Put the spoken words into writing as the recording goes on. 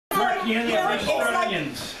Yeah, You know, fresh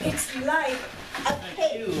onions. it's like a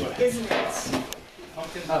cake, isn't it?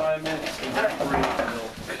 Pumpkin pie mix. I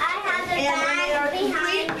have a And when they are bag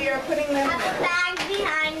complete, behind. we are putting them I have a in. bag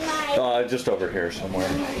behind my. Just over here somewhere.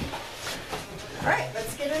 All right,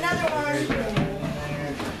 let's get another one.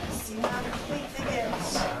 See how complete it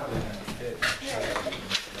is.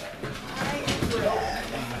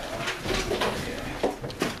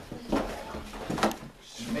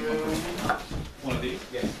 One of these?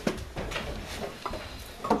 Yes.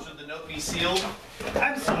 Should the note be sealed?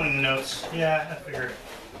 I'm filling the notes. Yeah, I figured.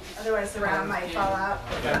 Otherwise, the round might fall out.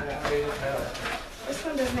 This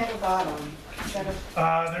one doesn't have a bottom. Is that a,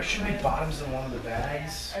 There should be bottoms in one of the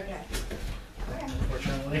bags, okay.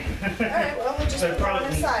 unfortunately. All right, well, we'll just So put it on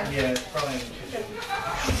the side. Yeah, it's probably in the kitchen.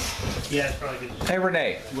 Yeah, it's probably good. Hey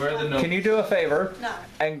Renee, Where are the notes? can you do a favor No.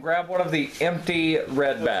 and grab one of the empty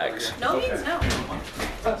red bags? No means no.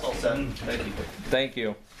 That's all set. Thank you. Thank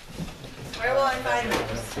you. Where will I find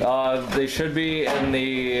those? They should be in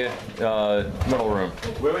the middle room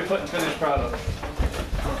Where are we putting finished product?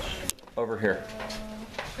 over here.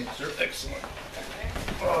 Thank you, sir. Excellent.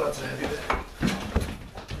 Oh, that's a heavy bag.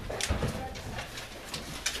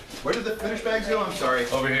 Where did the finished bags go? I'm sorry.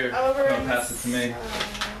 Over here. Over Don't in pass it to me.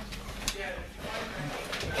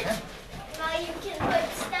 Well, you can put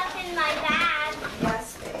stuff in my bag.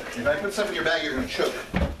 Yes, babe. If I put stuff in your bag, you're gonna choke.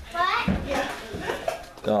 What?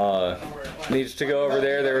 Needs to go over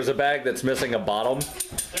there. There was a bag that's missing a bottom.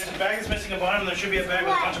 There's a bag that's missing a bottom. There should be a bag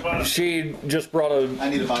with a bunch of bottoms. She just brought a I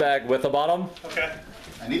need a bottom. bag with a bottom. Okay.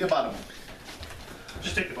 I need a bottom.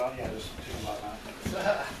 Just take the bottom. Yeah, just take the bottom out.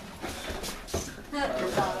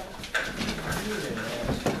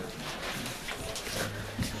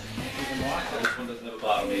 This one doesn't have a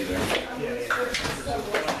bottom either.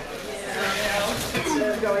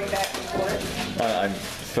 Instead of going back and forth. I'm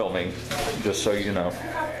filming, just so you know.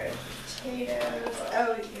 Potatoes.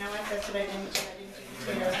 Oh, you know what? That's what I didn't do. I didn't do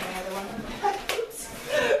potatoes in the other one. Oops.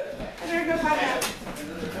 I better go find out.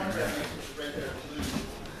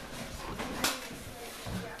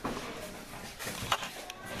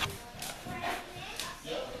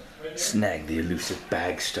 Snag the elusive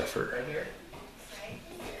bag stuffer.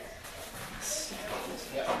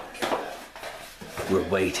 We're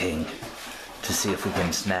waiting to see if we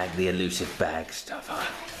can snag the elusive bag stuffer. And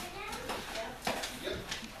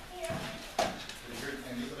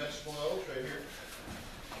these are vegetable oils right here.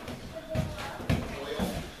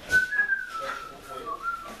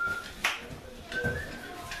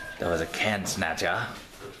 That was a can snatcher.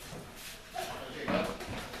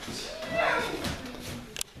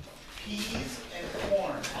 Peas and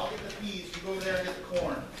corn. I'll get the peas. You go over there and get the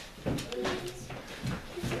corn. Get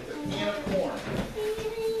the can of corn.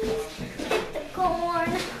 Get the corn.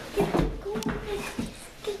 Get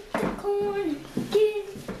the corn. Get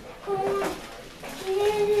the corn.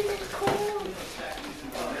 Get the corn.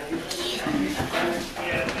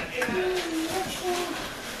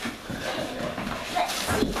 Let's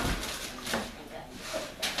see.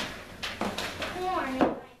 Corn in my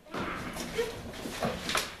bag.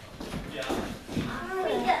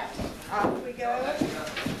 Off we go. Off we go.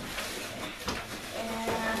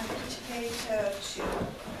 And potato two.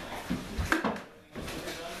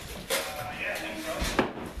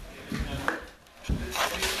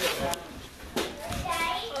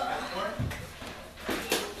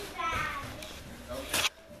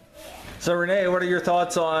 So Renee, what are your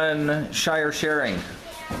thoughts on Shire sharing?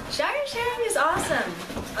 Shire sharing is awesome.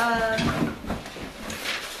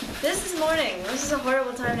 This is morning. This is a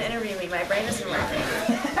horrible time to interview me. My brain isn't working.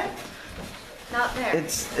 Not there.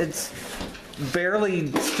 It's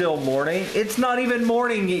barely still morning. It's not even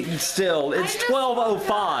morning still. It's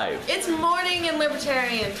 12:05. It's morning in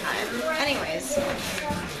libertarian time. Anyways,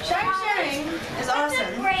 Shire sharing is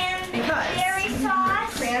awesome Cranberry because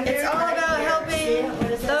sauce. it's all about helping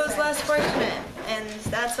those less fortunate, and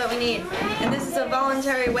that's what we need. And this is a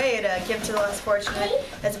voluntary way to give to the less fortunate,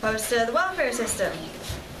 as opposed to the welfare system,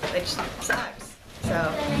 which sucks.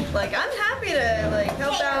 So, like, I'm happy to like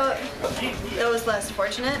help out those less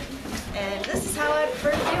fortunate, and this is how I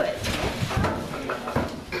prefer to do it.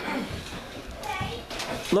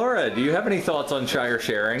 Laura, do you have any thoughts on Shire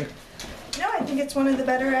sharing? No, I think it's one of the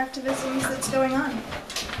better activisms that's going on.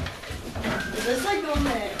 Is this like on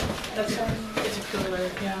the it's a cooler,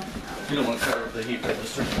 yeah. You don't want to cover the heat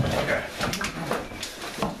register. Okay.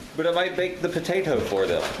 But it might bake the potato for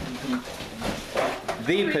them.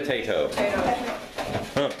 The potato.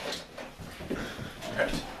 Huh.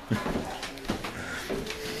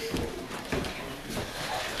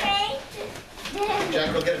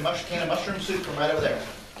 Jack, go get a can of mushroom soup from right over there.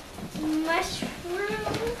 Mushroom.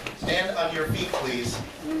 Stand on your feet, please.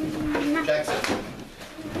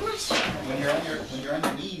 when you're on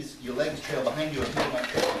your knees, your legs trail behind you and people might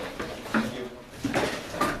trip. Thank you.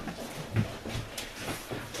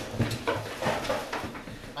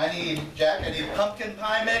 Jack, I need pumpkin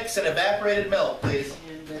pie mix and evaporated milk, please.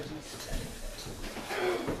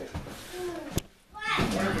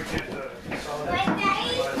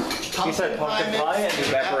 He said pumpkin pie and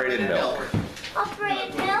evaporated milk.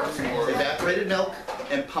 Operated milk. Evaporated milk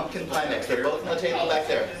and pumpkin pie mix. They're both on the table back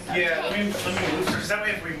there. Yeah, let me move, because that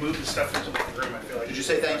way if we move the stuff into the room, I feel like. Did you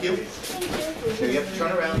say thank you? Here, you have to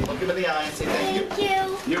turn around, look him in the eye and say thank you.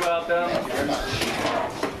 Thank you. You're welcome. Thank you very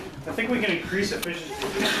much. I think we can increase efficiency.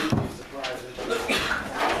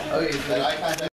 That eye contact.